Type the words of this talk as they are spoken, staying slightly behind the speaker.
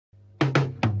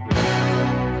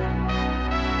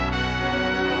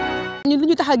ñun li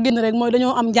ñu tax a génn rek mooy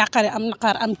dañoo am njàqare am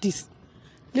naqar am tiis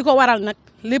li ko waral nag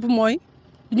lépp mooy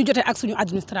ñu jotee ak suñu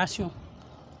administration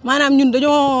maanaam ñun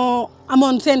dañoo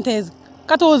amoon synthèse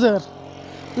 14h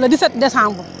le 17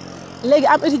 décembre léegi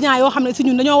am étudiants yoo xam ne si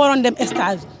ñun dañoo waroon dem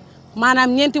stage maanaam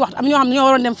ñeenti waxtu am ñoo xam ne dañoo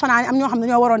waroon dem fanaan am ñoo xam ne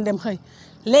dañoo waroon dem xëy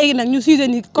léegi nag ñu sujet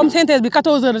ni comme synthèse bi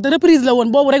 14h la te reprise la woon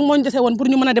boobu rek moo ñu dese woon pour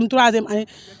ñu mën a dem 3e année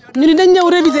ñu ni dañ ñëw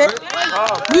réviser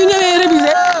bu ñu ñëwee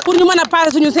réviser pour ñu mën a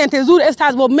passer suñu synthèse jour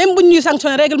stage boobu même bu ñuy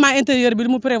sanctionné règlement intérieur bi li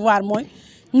mu prévoir mooy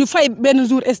ñu fay benn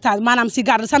jour stage maanaam si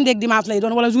garde samedi ak dimanche lay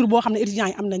doon wala jour boo xam ne étudiants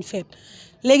yi am nañ fête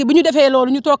léegi bi ñu defee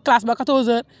loolu ñu toog classe ba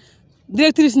 14h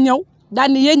directrice ñëw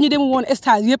daal ni yéen ñi dem woon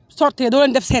stage yëpp sortee doo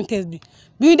leen def synthèse bi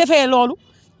ñu defee loolu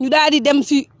ñu daal di dem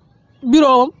si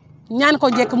bureau am ñaan ko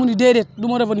jekk mu ni déedéet du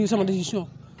ma revenir sama décision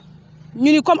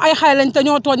ñu ni comme ay xale lañ te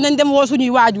ñoo tooñ nañ dem woo suñuy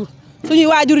waajur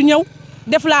ñëw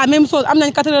def la même chose am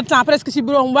nañ 4 heures de temps presque si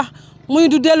bureau am wax muy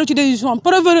du dellu ci décision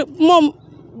prévoir moom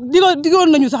digoon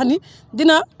nañu sax ni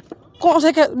dina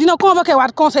convoqué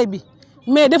waat conseil bi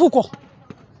mais defu ko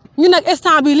ñu nag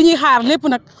instant bi li ñuy xaar lépp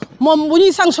nag moom bu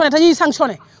ñuy sanctionné te ñuy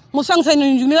sanctionné mu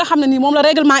sanctionné ñu li nga xam ne nii moom la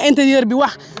règlement intérieur bi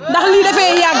wax ndax lii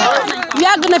dafay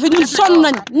yàgg na fi ñun sonn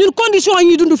nañ ñun condition yi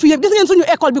ñuy dund fii yëpp gis ngeen suñu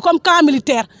école bi comme camp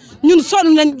militaire ñun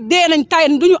sonn nañ dee nañ tay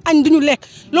duñu añ duñu lekk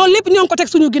loolu lépp ñoo ngi ko teg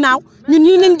suñu ginnaaw ñun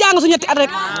ñu leen jàng suñu ñetti at rek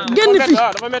génn fi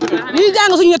ñuy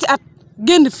jàng suñu ñetti at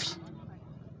génn fi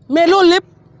mais loolu lépp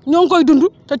ñoo ngi koy dund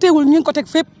te teewul ñu ngi ko teg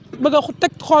fépp bëgg a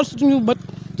teg xool suñu bët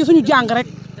ci suñu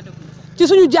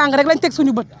jàng rek lañ teg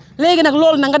suñu bët léegi nag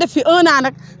loolu nag nga def fi 1 an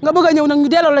nag nga bëgg a ñëw nag ñu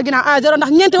delloo la ginnaaw à 0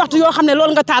 ndax ñeenti waxtu yoo xam ne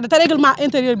loolu nga tardé te règlement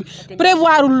intérieur bi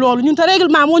prévoirul loolu ñun te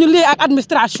règlement moo ñu lié ak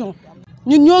administration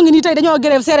ñun ñoo ngi nii tey dañoo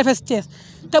grève CFRS Thiès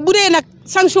te bu dee nag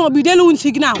sanction bi delluwuñ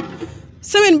si ginnaaw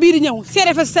semaine bii di ñëw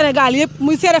CFRS Sénégal yëpp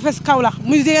muy CFRS Kaolack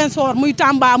muy Ziguinchor muy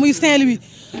Tamba muy Saint-Louis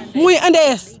muy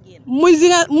Ndess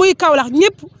muy Kaolack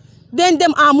ñëpp dañ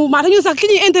dem en mouvement te ñun sax ki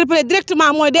ñuy interpellé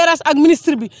directement mooy DRH ak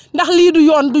ministre bi ndax lii du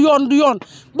yoon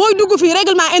booy dugg fii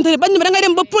règlement intérieur bañ da ngay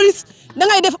dem ba police da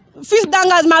ngay def fiche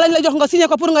d'engagement lañ la jox nga signé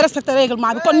ko pour nga respecter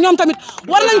règlement bi kon ñoom tamit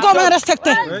war nañ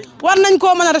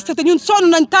koo mën a respecter ñun sonn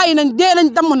nañ tàyyi nañ dee nañ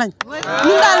damm nañ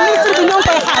ñun daal ministre bi ñoo ngi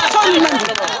koy xaar sonn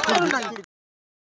nañ